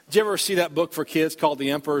Did you ever see that book for kids called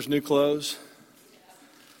The Emperor's New Clothes?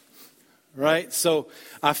 Right? So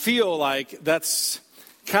I feel like that's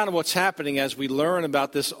kind of what's happening as we learn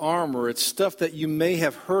about this armor. It's stuff that you may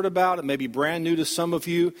have heard about. It may be brand new to some of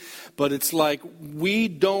you, but it's like we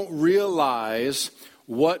don't realize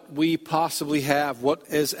what we possibly have, what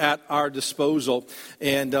is at our disposal.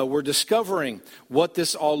 And we're discovering what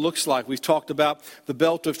this all looks like. We've talked about the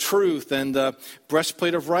belt of truth and the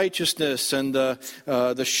breastplate of righteousness and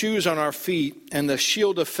the shoes on our feet and the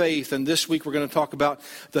shield of faith. And this week we're going to talk about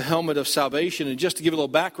the helmet of salvation. And just to give a little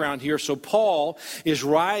background here, so Paul is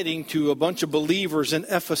writing to a bunch of believers in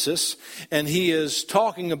Ephesus, and he is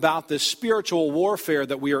talking about this spiritual warfare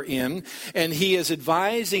that we are in, and he is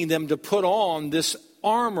advising them to put on this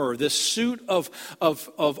armor, this suit of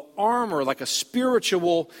armor, like a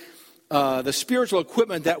spiritual, the spiritual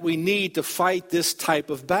equipment that we need to fight this type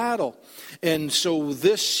of battle. And so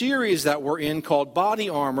this series that we're in called Body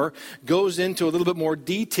Armor goes into a little bit more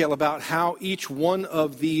detail about how each one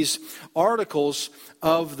of these articles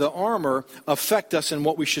of the armor affect us and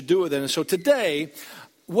what we should do with it. And so today,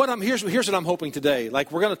 here's what I'm hoping today. Like,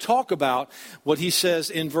 we're going to talk about what he says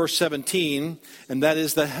in verse 17, and that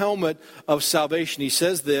is the helmet of salvation. He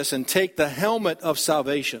says this, and take the helmet of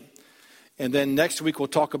salvation. And then next week we'll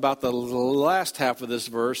talk about the last half of this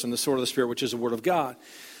verse and the sword of the Spirit, which is the Word of God.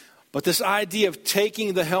 But this idea of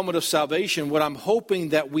taking the helmet of salvation, what I'm hoping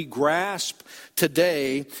that we grasp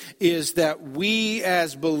today is that we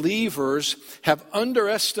as believers have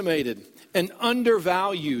underestimated and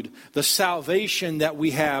undervalued the salvation that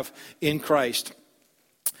we have in Christ.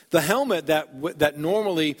 The helmet that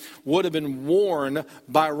normally would have been worn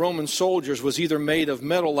by Roman soldiers was either made of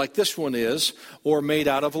metal like this one is, or made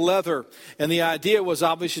out of leather. And the idea was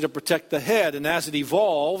obviously to protect the head. And as it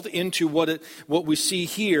evolved into what we see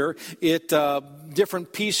here,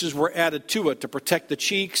 different pieces were added to it to protect the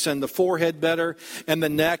cheeks and the forehead better and the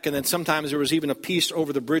neck. And then sometimes there was even a piece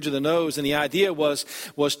over the bridge of the nose. And the idea was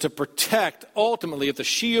to protect, ultimately, if the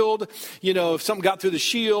shield, if something got through the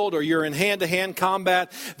shield or you're in hand-to-hand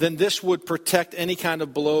combat, then this would protect any kind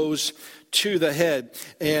of blows to the head.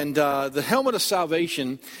 And the helmet of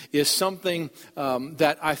salvation is something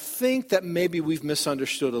that I think that maybe we've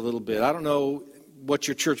misunderstood a little bit. I don't know what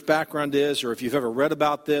your church background is, or if you've ever read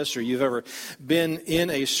about this, or you've ever been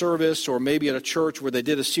in a service, or maybe at a church where they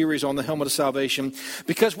did a series on the helmet of salvation.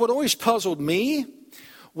 Because what always puzzled me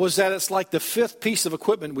was that it's like the fifth piece of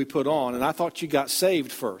equipment we put on, and I thought you got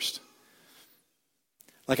saved first.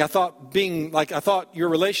 I thought your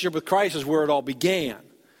relationship with Christ is where it all began.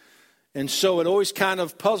 And so it always kind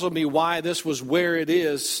of puzzled me why this was where it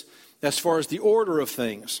is as far as the order of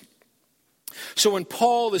things. So when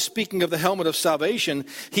Paul is speaking of the helmet of salvation,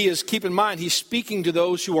 keep in mind, he's speaking to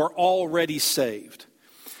those who are already saved.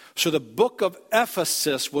 So the book of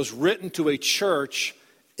Ephesus was written to a church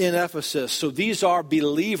in Ephesus. So these are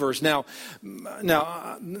believers. Now,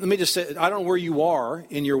 let me just say, I don't know where you are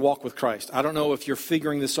in your walk with Christ. I don't know if you're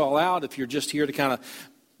figuring this all out, if you're just here to kind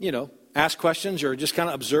of, ask questions or just kind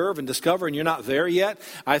of observe and discover and you're not there yet.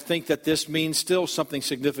 I think that this means still something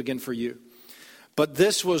significant for you. But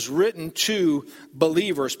this was written to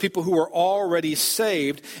believers, people who are already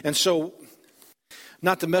saved. And so,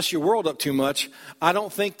 not to mess your world up too much, I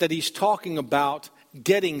don't think that he's talking about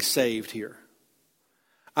getting saved here.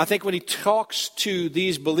 I think when he talks to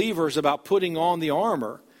these believers about putting on the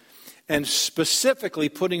armor, and specifically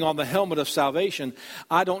putting on the helmet of salvation,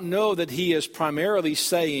 I don't know that he is primarily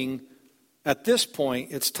saying, at this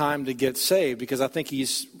point, it's time to get saved, because I think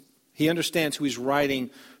he understands who he's writing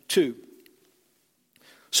to.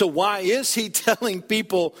 So why is he telling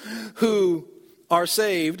people who are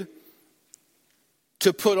saved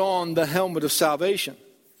to put on the helmet of salvation?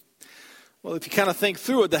 Well, if you kind of think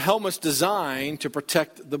through it, the helmet's designed to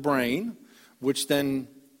protect the brain, which then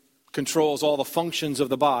controls all the functions of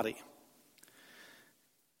the body.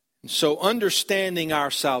 And so understanding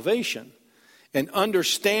our salvation and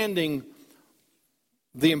understanding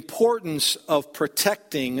the importance of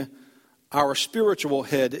protecting our spiritual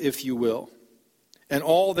head, if you will, and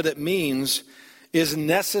all that it means is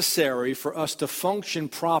necessary for us to function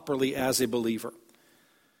properly as a believer.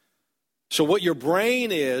 So what your brain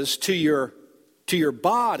is to your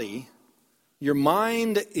body, your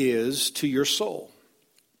mind is to your soul.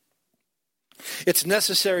 It's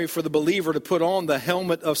necessary for the believer to put on the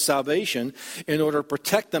helmet of salvation in order to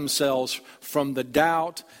protect themselves from the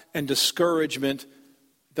doubt and discouragement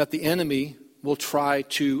that the enemy will try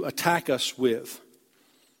to attack us with.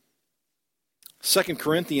 2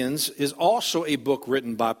 Corinthians is also a book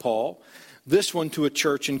written by Paul, this one to a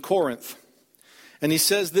church in Corinth. And he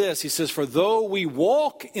says this, he says, "For though we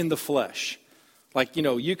walk in the flesh," Like,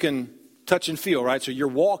 you can touch and feel, right? So you're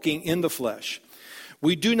walking in the flesh.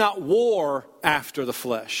 We do not war after the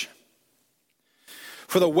flesh.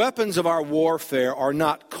 For the weapons of our warfare are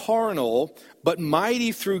not carnal, but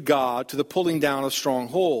mighty through God to the pulling down of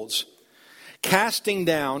strongholds, casting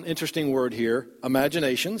down, interesting word here,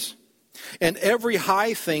 imaginations, and every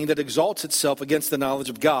high thing that exalts itself against the knowledge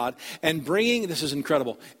of God, and bringing, this is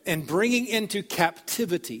incredible, and bringing into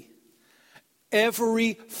captivity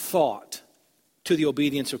every thought to the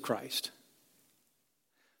obedience of Christ.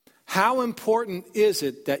 How important is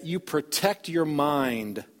it that you protect your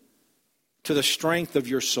mind to the strength of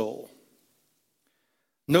your soul?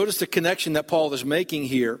 Notice the connection that Paul is making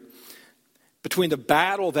here between the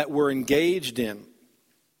battle that we're engaged in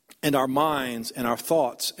and our minds and our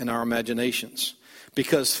thoughts and our imaginations.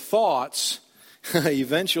 Because thoughts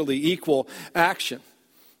eventually equal action.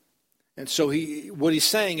 And so what he's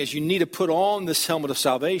saying is you need to put on this helmet of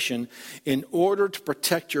salvation in order to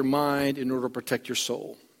protect your mind, in order to protect your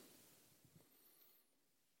soul.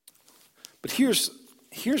 But here's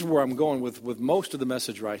where I'm going with most of the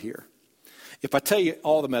message right here. If I tell you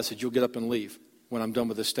all the message, you'll get up and leave when I'm done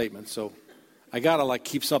with this statement. So I got to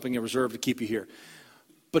keep something in reserve to keep you here.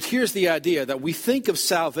 But here's the idea that we think of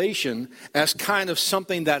salvation as kind of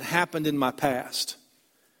something that happened in my past.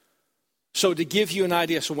 So to give you an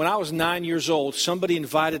idea, so when I was 9 years old, somebody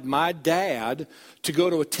invited my dad to go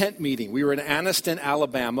to a tent meeting. We were in Anniston,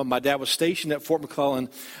 Alabama. My dad was stationed at Fort McClellan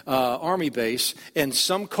Army Base. And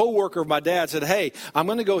some coworker of my dad said, hey, I'm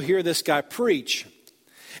going to go hear this guy preach.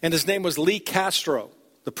 And his name was Lee Castro,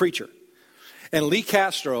 the preacher. And Lee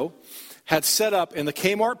Castro had set up in the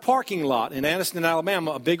Kmart parking lot in Anniston,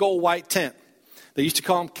 Alabama, a big old white tent. They used to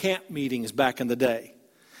call them camp meetings back in the day.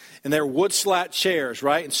 And they're wood slat chairs,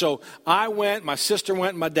 right? And so I went, my sister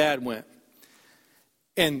went, and my dad went.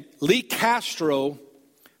 And Lee Castro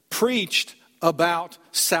preached about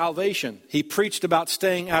salvation. He preached about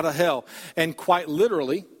staying out of hell. And quite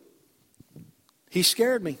literally, he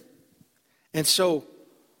scared me. And so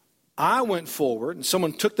I went forward, and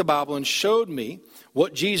someone took the Bible and showed me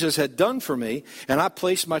what Jesus had done for me, and I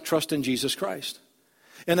placed my trust in Jesus Christ.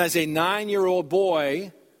 And as a 9-year-old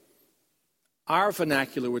boy, our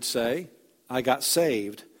vernacular would say, I got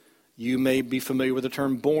saved. You may be familiar with the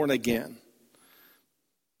term born again.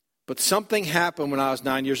 But something happened when I was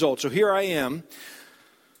 9 years old. So here I am,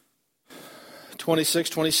 26,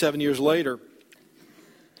 27 years later.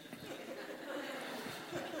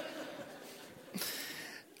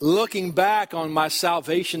 Looking back on my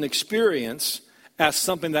salvation experience as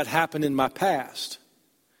something that happened in my past.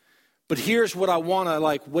 But here's what I want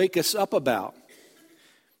to wake us up about.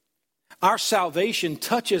 Our salvation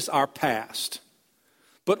touches our past,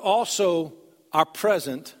 but also our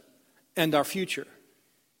present and our future.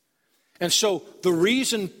 And so the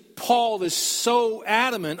reason Paul is so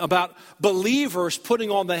adamant about believers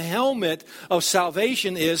putting on the helmet of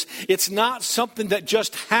salvation is it's not something that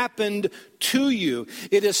just happened to you.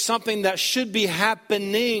 It is something that should be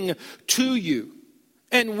happening to you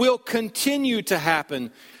and will continue to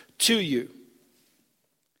happen to you.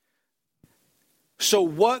 So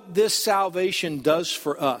what this salvation does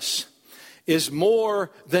for us is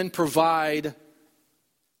more than provide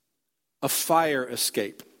a fire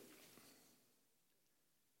escape.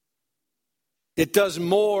 It does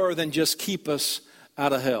more than just keep us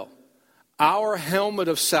out of hell. Our helmet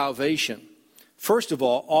of salvation, first of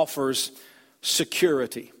all, offers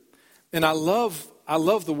security. And I love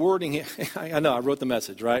the wording here. I know, I wrote the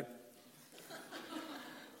message, right?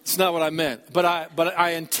 It's not what I meant. But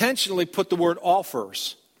I intentionally put the word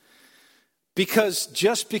offers. Because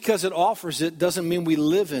just because it offers it doesn't mean we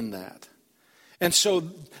live in that. And so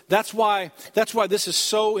that's why this is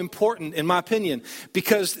so important, in my opinion,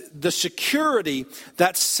 because the security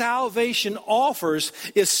that salvation offers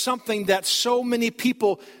is something that so many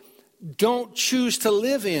people don't choose to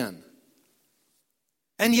live in.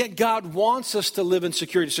 And yet God wants us to live in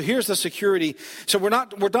security. So here's the security. So we're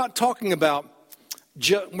not talking about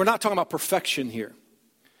perfection here.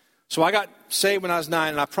 So I got saved when I was 9,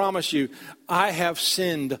 and I promise you, I have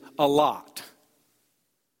sinned a lot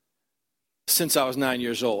since I was 9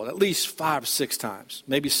 years old, at least 5 or 6 times,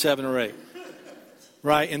 maybe 7 or 8,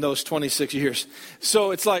 right, in those 26 years.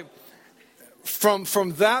 So it's like, from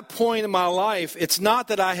that point in my life, it's not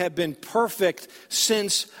that I have been perfect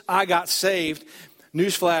since I got saved.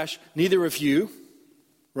 Newsflash, neither of you,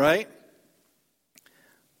 right?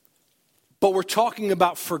 But we're talking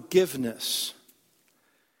about forgiveness.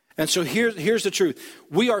 And so here's the truth.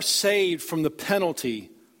 We are saved from the penalty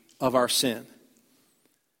of our sin.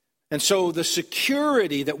 And so the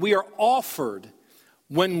security that we are offered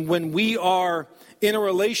when we are in a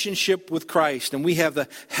relationship with Christ, and we have the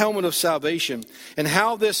helmet of salvation. And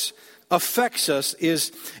how this affects us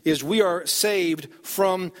is we are saved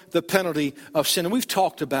from the penalty of sin. And we've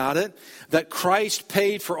talked about it, that Christ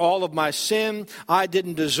paid for all of my sin. I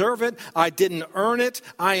didn't deserve it. I didn't earn it.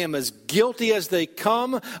 I am as guilty as they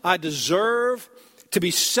come. I deserve to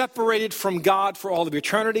be separated from God for all of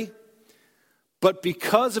eternity. But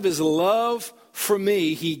because of his love for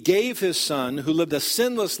me, he gave his son, who lived a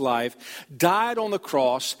sinless life, died on the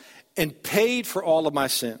cross, and paid for all of my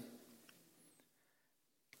sin.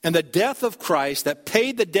 And the death of Christ that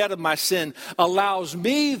paid the debt of my sin allows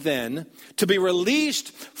me then to be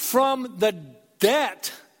released from the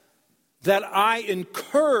debt that I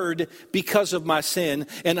incurred because of my sin.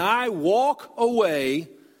 And I walk away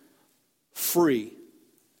free,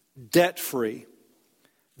 debt-free.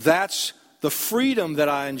 That's the freedom that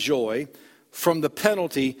I enjoy from the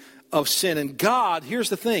penalty of sin. And God, here's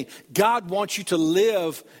the thing, God wants you to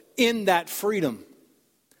live in that freedom.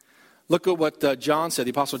 Look at what John said. The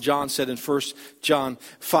Apostle John said in 1 John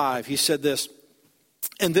 5. He said this,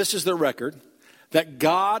 and this is the record, that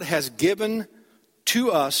God has given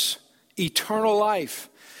to us eternal life.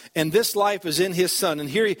 And this life is in his Son. And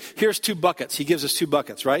here's two buckets. He gives us two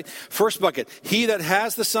buckets, right? First bucket, he that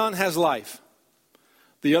has the Son has life.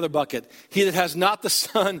 The other bucket, he that has not the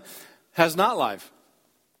Son has not life.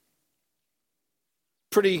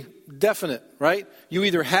 Pretty definite, right? You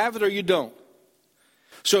either have it or you don't.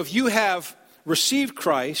 So if you have received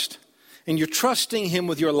Christ and you're trusting him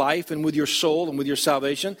with your life and with your soul and with your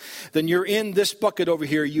salvation, then you're in this bucket over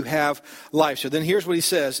here, you have life. So then here's what he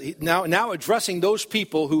says. Now addressing those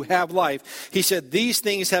people who have life, he said, these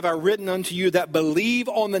things have I written unto you that believe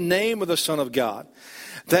on the name of the Son of God,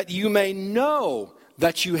 that you may know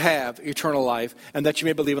that you have eternal life and that you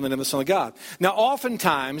may believe on the name of the Son of God. Now,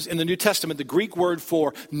 oftentimes in the New Testament, the Greek word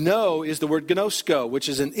for know is the word gnosko, which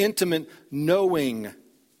is an intimate knowing.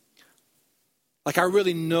 Like, I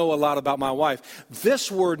really know a lot about my wife.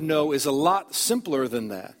 This word know is a lot simpler than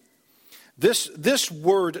that. This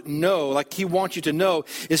word know, like he wants you to know,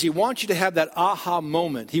 is he wants you to have that aha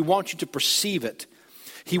moment. He wants you to perceive it.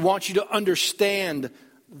 He wants you to understand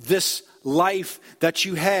this life that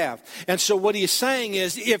you have. And so what he is saying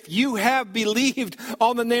is, if you have believed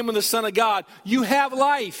on the name of the Son of God, you have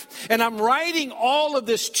life. And I'm writing all of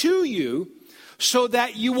this to you so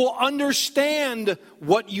that you will understand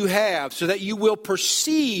what you have, so that you will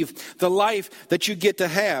perceive the life that you get to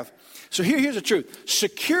have. So here's the truth.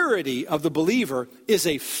 Security of the believer is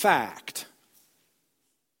a fact.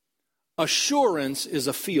 Assurance is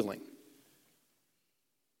a feeling.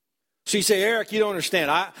 So you say, Eric, you don't understand.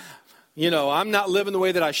 I'm not living the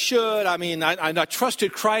way that I should. I mean, I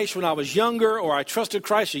trusted Christ when I was younger, or I trusted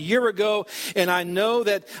Christ a year ago, and I know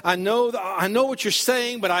what you're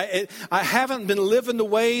saying, but I haven't been living the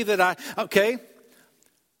way that okay.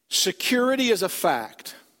 Security is a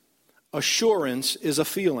fact. Assurance is a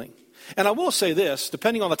feeling. And I will say this,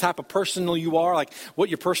 depending on the type of person you are, like what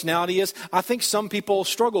your personality is, I think some people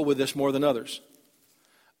struggle with this more than others.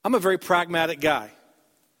 I'm a very pragmatic guy.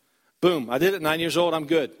 Boom, I did it at 9 years old, I'm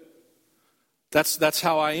good. That's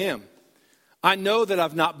how I am. I know that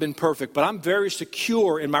I've not been perfect, but I'm very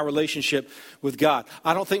secure in my relationship with God.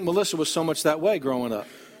 I don't think Melissa was so much that way growing up.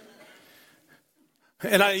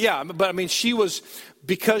 And she was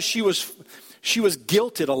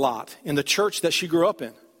guilted a lot in the church that she grew up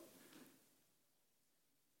in.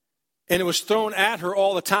 And it was thrown at her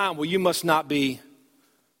all the time, well, you must not be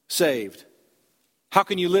saved. How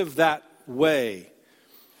can you live that way?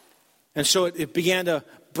 And so it began to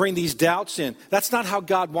bring these doubts in. That's not how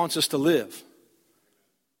God wants us to live.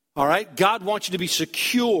 All right? God wants you to be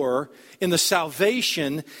secure in the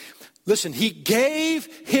salvation. Listen, he gave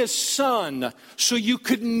his Son so you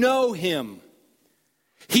could know him.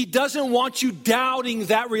 He doesn't want you doubting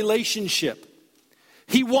that relationship.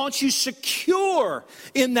 He wants you secure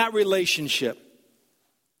in that relationship.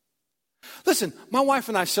 Listen, my wife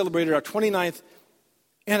and I celebrated our 29th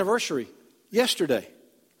anniversary yesterday,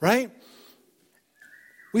 right?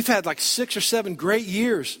 We've had like 6 or 7 great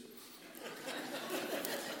years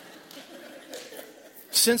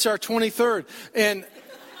since our 23rd. And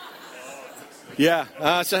yeah,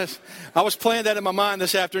 I was playing that in my mind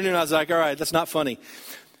this afternoon. I was like, all right, that's not funny.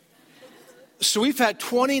 So we've had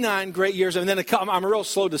 29 great years. And then I'm a real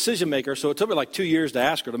slow decision maker, so it took me like 2 years to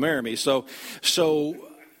ask her to marry me. So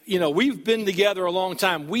we've been together a long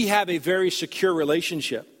time. We have a very secure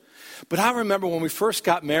relationship. But I remember when we first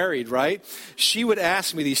got married, right? She would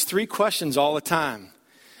ask me these 3 questions all the time.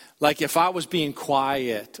 Like if I was being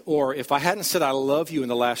quiet, or if I hadn't said I love you in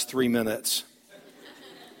the last 3 minutes.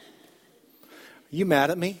 Are you mad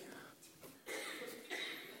at me?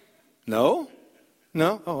 No?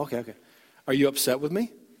 No? Oh, okay. Are you upset with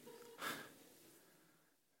me?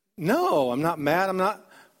 No, I'm not mad. Are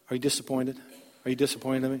you disappointed? Are you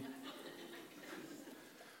disappointed in me?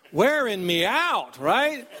 Wearing me out,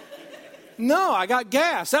 right? No, I got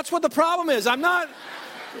gas. That's what the problem is. I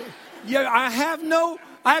have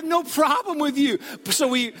no problem with you. So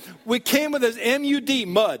we came with this MUD,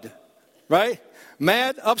 mud, right?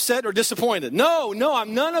 Mad, upset, or disappointed. No,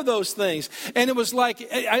 I'm none of those things. And it was like,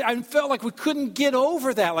 I felt like we couldn't get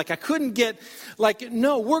over that. Like I couldn't get,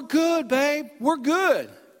 no, we're good, babe. We're good.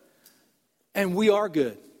 And we are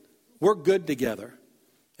good. We're good together.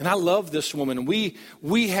 And I love this woman.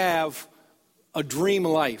 We have a dream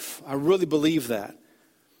life. I really believe that.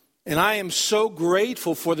 And I am so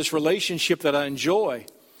grateful for this relationship that I enjoy.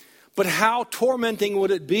 But how tormenting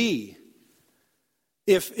would it be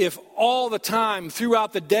if all the time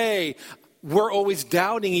throughout the day we're always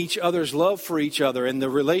doubting each other's love for each other and the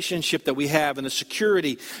relationship that we have and the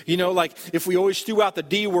security, like if we always threw out the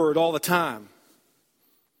D word all the time.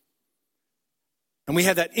 And we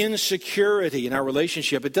have that insecurity in our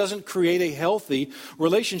relationship. It doesn't create a healthy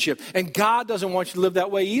relationship. And God doesn't want you to live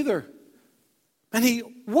that way either. And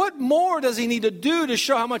what more does he need to do to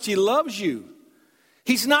show how much he loves you?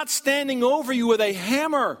 He's not standing over you with a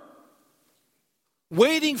hammer,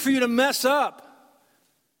 waiting for you to mess up.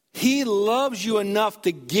 He loves you enough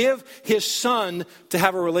to give his son to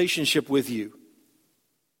have a relationship with you.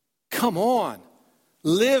 Come on.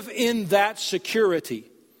 Live in that security.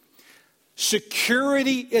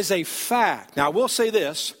 Security is a fact. Now, I will say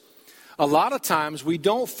this. A lot of times we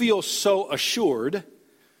don't feel so assured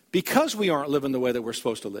because we aren't living the way that we're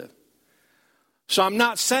supposed to live. So I'm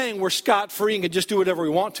not saying we're scot-free and can just do whatever we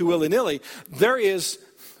want to willy-nilly. I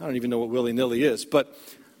don't even know what willy-nilly is, but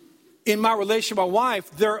in my relationship with my wife,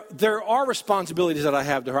 there are responsibilities that I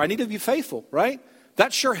have to her. I need to be faithful, right?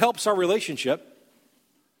 That sure helps our relationship.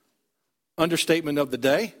 Understatement of the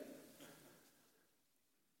day.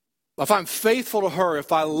 If I'm faithful to her,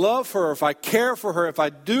 if I love her, if I care for her, if I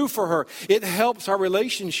do for her, it helps our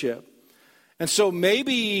relationship. And so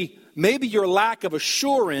maybe your lack of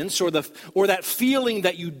assurance or that feeling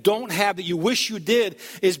that you don't have that you wish you did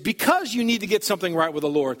is because you need to get something right with the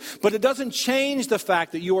Lord. But it doesn't change the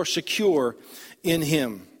fact that you are secure in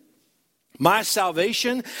him. My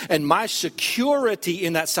salvation and my security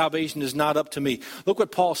in that salvation is not up to me. Look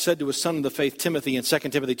what Paul said to his son in the faith, Timothy, in 2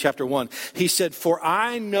 Timothy chapter 1. He said, "For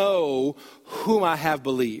I know whom I have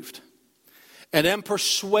believed, and am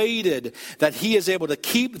persuaded that he is able to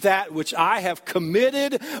keep that which I have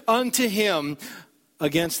committed unto him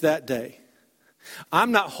against that day."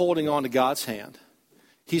 I'm not holding on to God's hand.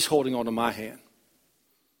 He's holding on to my hand.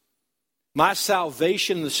 My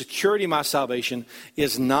salvation, the security of my salvation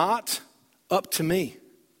is not up to me.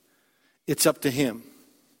 It's up to him.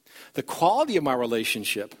 The quality of my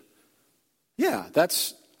relationship,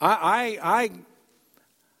 that's I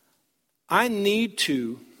need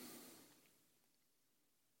to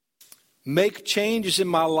make changes in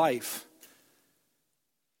my life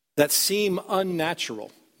that seem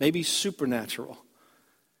unnatural, maybe supernatural,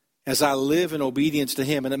 as I live in obedience to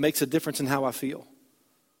him, and it makes a difference in how I feel.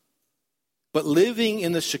 But living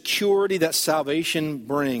in the security that salvation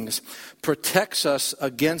brings protects us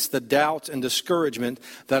against the doubts and discouragement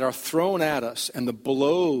that are thrown at us and the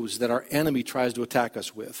blows that our enemy tries to attack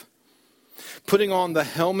us with. Putting on the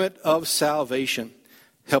helmet of salvation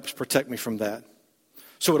helps protect me from that.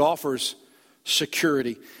 So it offers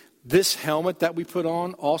security. This helmet that we put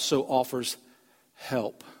on also offers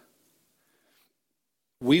help.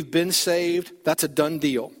 We've been saved. That's a done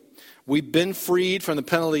deal. We've been freed from the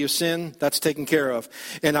penalty of sin. That's taken care of.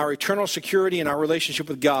 And our eternal security and our relationship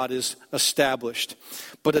with God is established.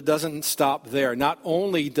 But it doesn't stop there. Not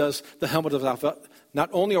only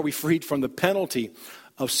are we freed from the penalty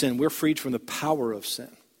of sin, we're freed from the power of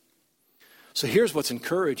sin. So here's what's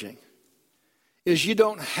encouraging, is you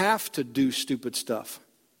don't have to do stupid stuff.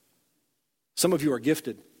 Some of you are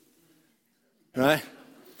gifted, right?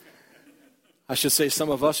 I should say some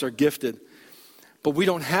of us are gifted. But we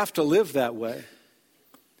don't have to live that way.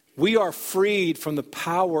 We are freed from the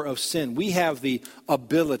power of sin. We have the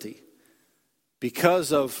ability,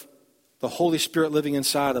 because of the Holy Spirit living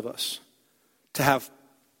inside of us, to have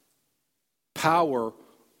power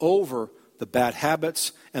over the bad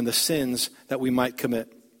habits and the sins that we might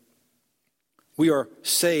commit. We are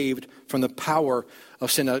saved from the power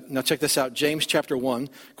of sin. Now check this out. James chapter 1.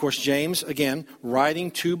 Of course, James, again,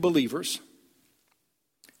 writing to believers.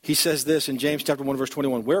 He says this in James chapter 1, verse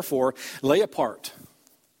 21. "Wherefore, lay apart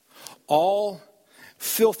all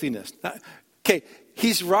filthiness." Okay,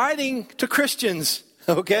 he's writing to Christians,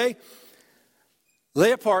 okay?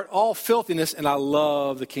 Lay apart all filthiness, and I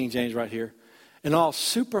love the King James right here, and all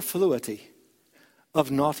superfluity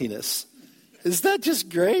of naughtiness. Is that just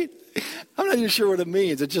great? I'm not even sure what it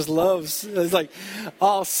means. It just loves, it's like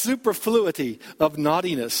all superfluity of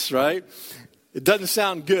naughtiness, right? It doesn't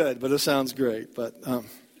sound good, but it sounds great. But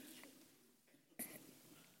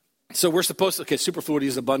so we're supposed to, superfluity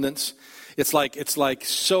is abundance. It's like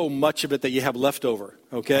so much of it that you have left over,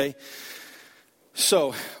 okay?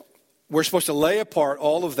 So we're supposed to lay apart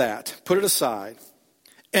all of that, put it aside,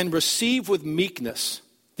 and receive with meekness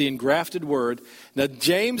the engrafted word. Now,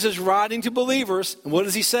 James is writing to believers, and what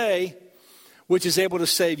does he say? Which is able to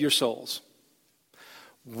save your souls.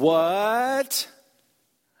 What?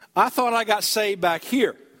 I thought I got saved back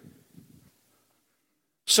here.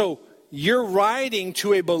 So you're writing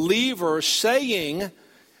to a believer saying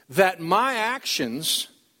that my actions,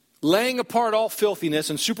 laying apart all filthiness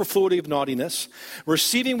and superfluity of naughtiness,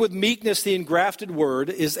 receiving with meekness the engrafted word,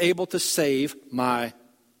 is able to save my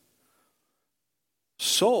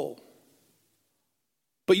soul.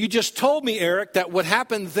 But you just told me, Eric, that what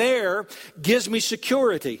happened there gives me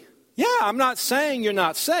security. Yeah, I'm not saying you're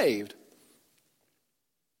not saved.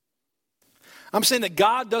 I'm saying that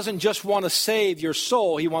God doesn't just want to save your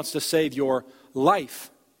soul, He wants to save your life.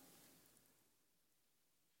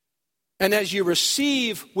 And as you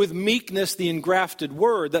receive with meekness the engrafted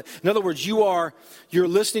word, in other words, you're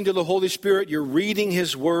listening to the Holy Spirit, you're reading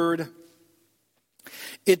His word,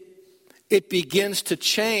 it begins to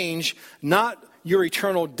change not your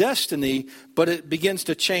eternal destiny, but it begins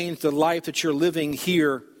to change the life that you're living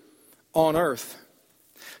here on earth.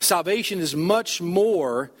 Salvation is much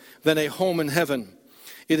more than a home in heaven.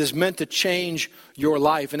 It is meant to change your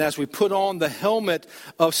life. And as we put on the helmet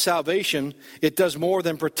of salvation, it does more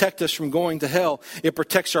than protect us from going to hell. It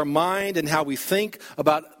protects our mind and how we think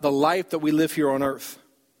about the life that we live here on earth.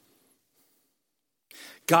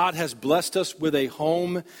 God has blessed us with a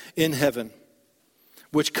home in heaven,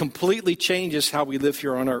 which completely changes how we live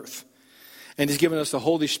here on earth. And He's given us the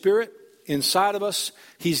Holy Spirit inside of us.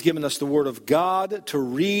 He's given us the Word of God to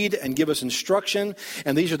read and give us instruction.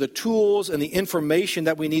 And these are the tools and the information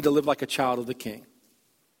that we need to live like a child of the King.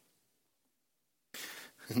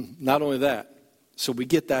 Not only that, so we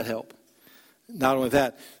get that help. Not only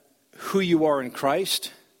that, who you are in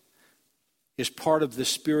Christ is part of the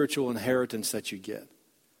spiritual inheritance that you get.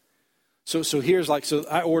 So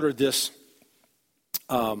I ordered this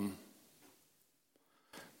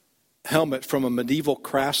helmet from a medieval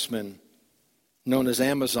craftsman known as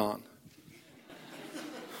Amazon.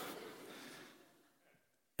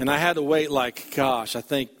 And I had to wait I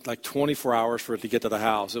think 24 hours for it to get to the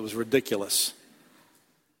house. It was ridiculous.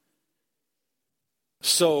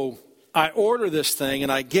 So I order this thing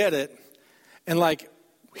and I get it. And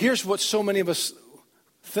here's what so many of us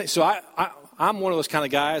think. So I'm one of those kind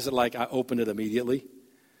of guys that I open it immediately.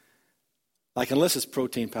 Unless it's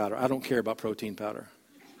protein powder. I don't care about protein powder.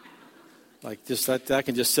 That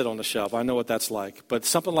can just sit on the shelf. I know what that's like. But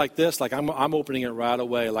something like this, I'm opening it right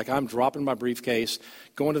away. I'm dropping my briefcase,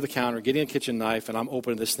 going to the counter, getting a kitchen knife, and I'm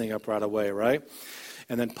opening this thing up right away, right?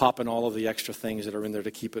 And then popping all of the extra things that are in there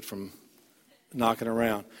to keep it from knocking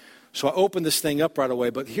around. So I open this thing up right away.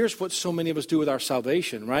 But here's what so many of us do with our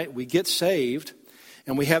salvation, right? We get saved,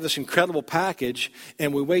 and we have this incredible package,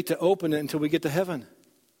 and we wait to open it until we get to heaven.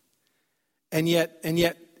 And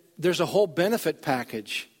yet there's a whole benefit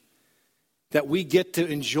package that we get to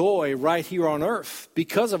enjoy right here on earth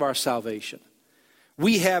because of our salvation.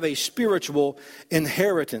 We have a spiritual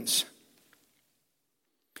inheritance.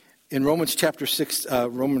 In Romans chapter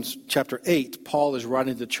 8, Paul is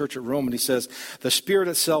writing to the church at Rome, and he says, the Spirit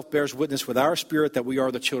itself bears witness with our spirit that we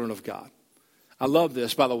are the children of God. I love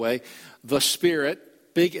this, by the way. The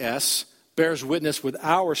Spirit, big S, bears witness with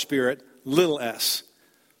our spirit, little s.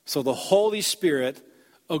 So the Holy Spirit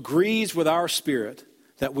agrees with our spirit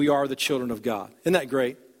that we are the children of God. Isn't that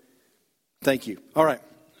great? Thank you. All right.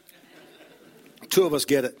 Two of us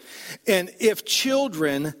get it. And if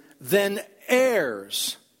children, then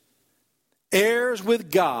heirs. Heirs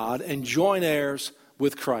with God and joint heirs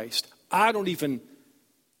with Christ. I don't even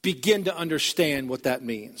begin to understand what that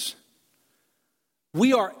means.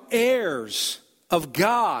 We are heirs of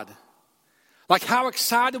God. How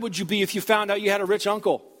excited would you be if you found out you had a rich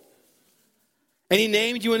uncle and he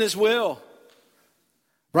named you in his will?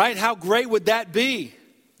 Right? How great would that be?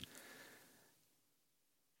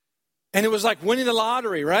 And it was like winning the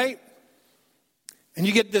lottery, right? And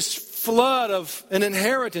you get this flood of an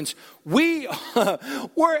inheritance. We're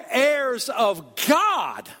heirs of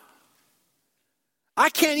God. I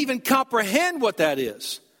can't even comprehend what that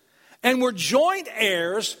is. And we're joint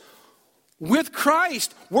heirs with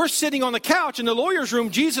Christ. We're sitting on the couch in the lawyer's room.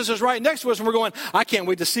 Jesus is right next to us, and we're going, I can't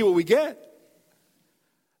wait to see what we get.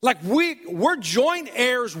 Like we're joint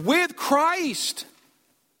heirs with Christ.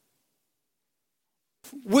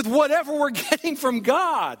 With whatever we're getting from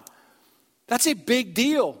God. That's a big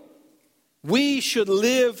deal. We should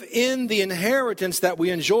live in the inheritance that we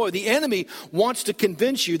enjoy. The enemy wants to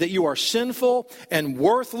convince you that you are sinful and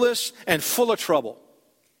worthless and full of trouble.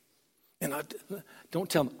 And don't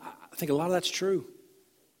tell me, I think a lot of that's true.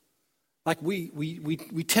 Like we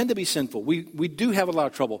tend to be sinful. We do have a lot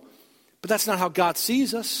of trouble. But that's not how God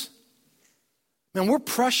sees us. Man, we're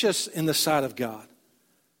precious in the sight of God.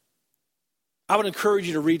 I would encourage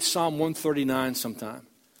you to read Psalm 139 sometime.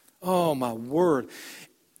 Oh, my word.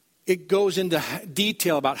 It goes into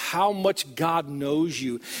detail about how much God knows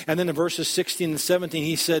you. And then in verses 16 and 17,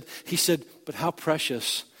 he said, but how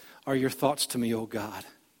precious are your thoughts to me, O God.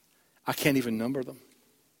 I can't even number them.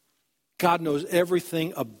 God knows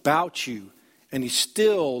everything about you, and he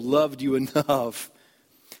still loved you enough.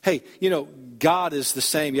 Hey, God is the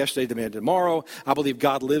same yesterday, today, and tomorrow. I believe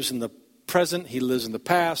God lives in the present. He lives in the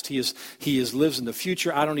past. He lives in the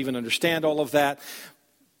future. I don't even understand all of that.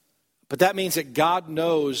 But that means that God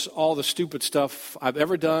knows all the stupid stuff I've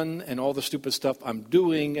ever done and all the stupid stuff I'm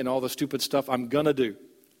doing and all the stupid stuff I'm going to do.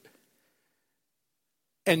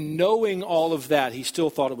 And knowing all of that, he still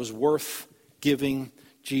thought it was worth giving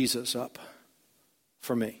Jesus up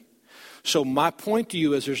for me. So my point to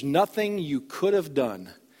you is there's nothing you could have done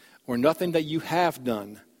or nothing that you have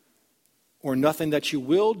done or nothing that you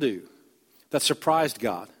will do that surprised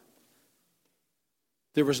God.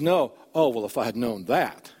 There was no, if I had known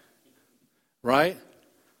that. Right?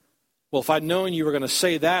 Well, if I'd known you were going to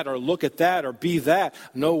say that or look at that or be that,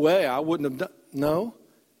 no way, I wouldn't have done. No,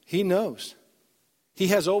 he knows. He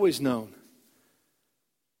has always known.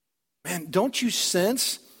 Man, don't you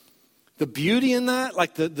sense the beauty in that?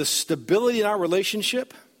 Like the stability in our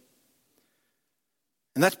relationship?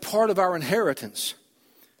 And that's part of our inheritance.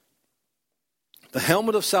 The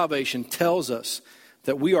helmet of salvation tells us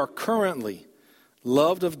that we are currently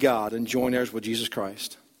loved of God and joint heirs with Jesus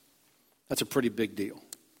Christ. That's a pretty big deal.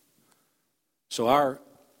 So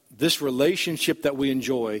this relationship that we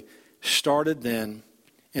enjoy started then,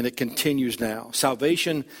 and it continues now.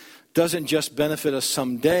 Salvation doesn't just benefit us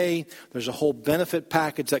someday. There's a whole benefit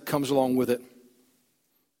package that comes along with it.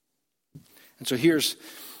 And so here's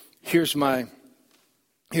my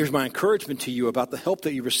encouragement to you about the help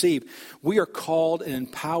that you receive. We are called and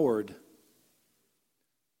empowered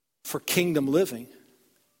for kingdom living.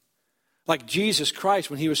 Like Jesus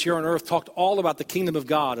Christ, when he was here on earth, talked all about the kingdom of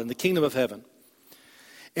God and the kingdom of heaven.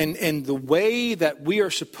 And the way that we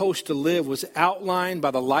are supposed to live was outlined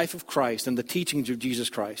by the life of Christ and the teachings of Jesus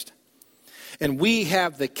Christ. And we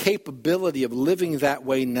have the capability of living that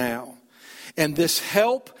way now. And this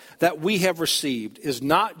help that we have received is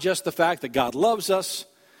not just the fact that God loves us,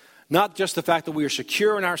 not just the fact that we are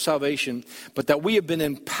secure in our salvation, but that we have been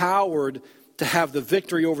empowered to have the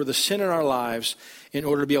victory over the sin in our lives in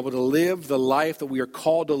order to be able to live the life that we are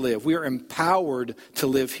called to live. We are empowered to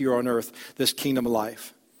live here on earth, this kingdom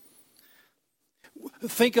life.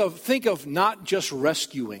 Think of not just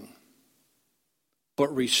rescuing,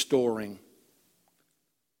 but restoring.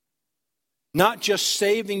 Not just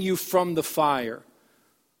saving you from the fire,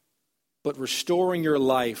 but restoring your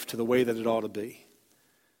life to the way that it ought to be.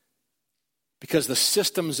 Because the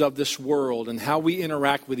systems of this world and how we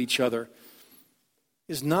interact with each other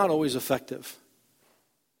is not always effective.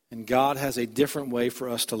 And God has a different way for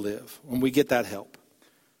us to live when we get that help.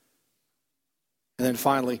 And then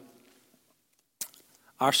finally,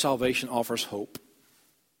 our salvation offers hope.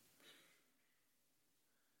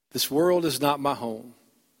 This world is not my home.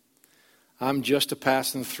 I'm just a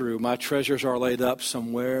passing through. My treasures are laid up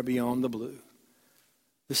somewhere beyond the blue.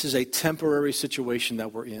 This is a temporary situation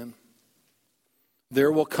that we're in.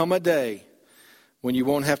 There will come a day when you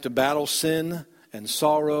won't have to battle sin and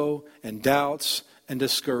sorrow and doubts and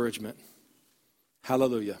discouragement.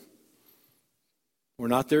 Hallelujah. We're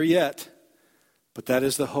not there yet, but that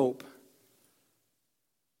is the hope.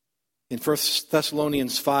 In 1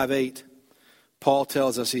 Thessalonians 5:8, Paul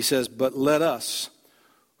tells us, he says, but let us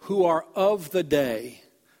who are of the day,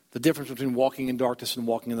 the difference between walking in darkness and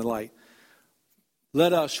walking in the light,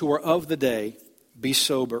 let us who are of the day be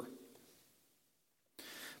sober,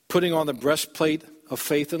 putting on the breastplate of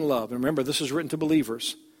faith and love. And remember, this is written to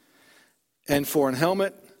believers. And for an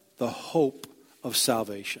helmet, the hope of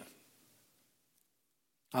salvation.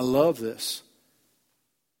 I love this.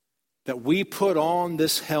 That we put on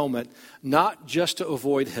this helmet not just to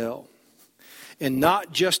avoid hell and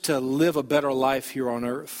not just to live a better life here on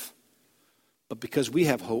earth, but because we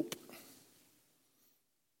have hope.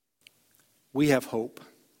 we have hope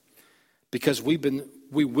because we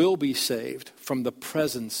will be saved from the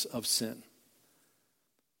presence of sin.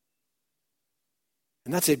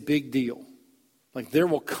 And that's a big deal. Like there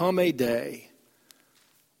will come a day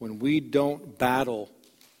when we don't battle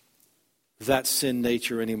that sin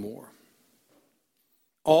nature anymore.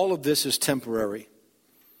 All of this is temporary.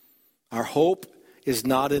 Our hope is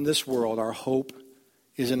not in this world. Our hope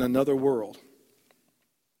is in another world.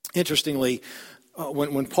 Interestingly,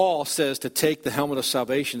 when Paul says to take the helmet of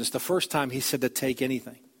salvation, it's the first time he said to take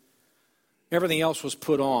anything. Everything else was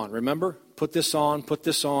put on. Remember? Put this on, put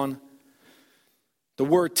this on. The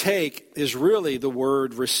word take is really the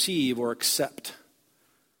word receive or accept.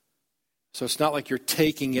 So it's not like you're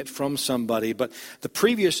taking it from somebody, but the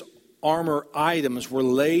previous armor items were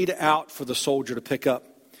laid out for the soldier to pick up.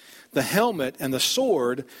 The helmet and the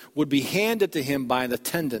sword would be handed to him by an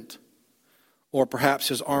attendant or perhaps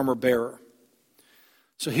his armor bearer.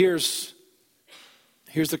 So here's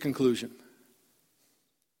the conclusion.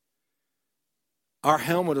 Our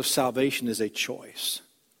helmet of salvation is a choice.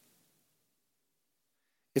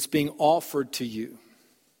 It's being offered to you.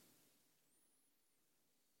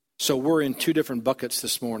 So we're in two different buckets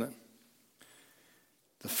this morning.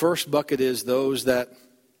 The first bucket is those that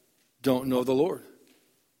don't know the Lord.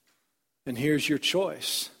 And here's your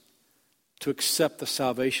choice to accept the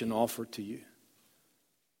salvation offered to you.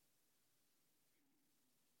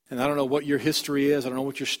 And I don't know what your history is. I don't know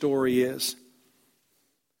what your story is.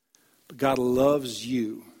 But God loves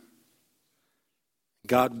you.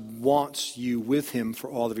 God wants you with him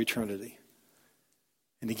for all of eternity.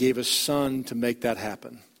 And he gave his son to make that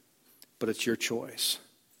happen. But it's your choice.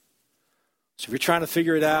 So if you're trying to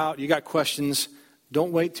figure it out, you got questions,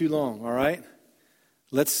 don't wait too long, all right?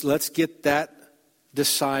 Let's get that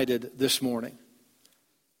decided this morning.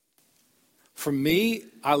 For me,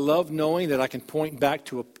 I love knowing that I can point back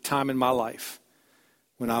to a time in my life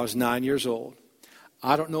when I was 9 years old.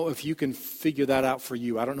 I don't know if you can figure that out for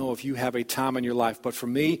you. I don't know if you have a time in your life. But for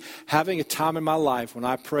me, having a time in my life when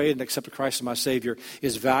I prayed and accepted Christ as my Savior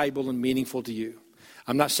is valuable and meaningful to you.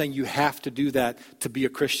 I'm not saying you have to do that to be a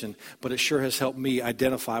Christian, but it sure has helped me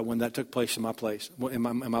identify when that took place in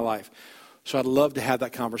my life. So I'd love to have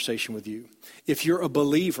that conversation with you. If you're a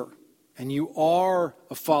believer and you are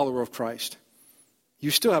a follower of Christ, you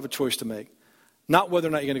still have a choice to make. Not whether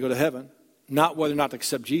or not you're going to go to heaven, not whether or not to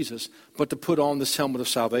accept Jesus, but to put on this helmet of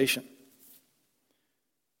salvation.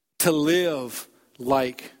 To live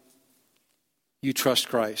like you trust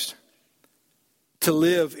Christ. To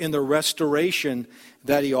live in the restoration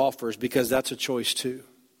that he offers, because that's a choice too.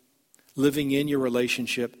 Living in your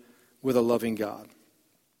relationship with a loving God.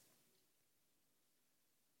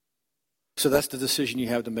 So that's the decision you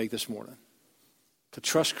have to make this morning. To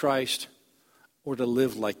trust Christ or to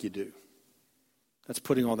live like you do. That's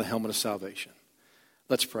putting on the helmet of salvation.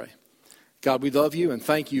 Let's pray. God, we love you and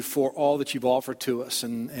thank you for all that you've offered to us.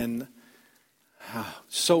 And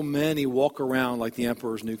so many walk around like the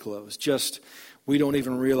emperor's new clothes. Just, we don't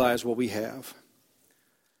even realize what we have.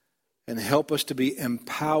 And help us to be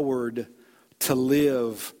empowered to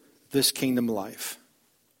live this kingdom life.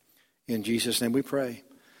 In Jesus' name we pray.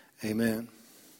 Amen.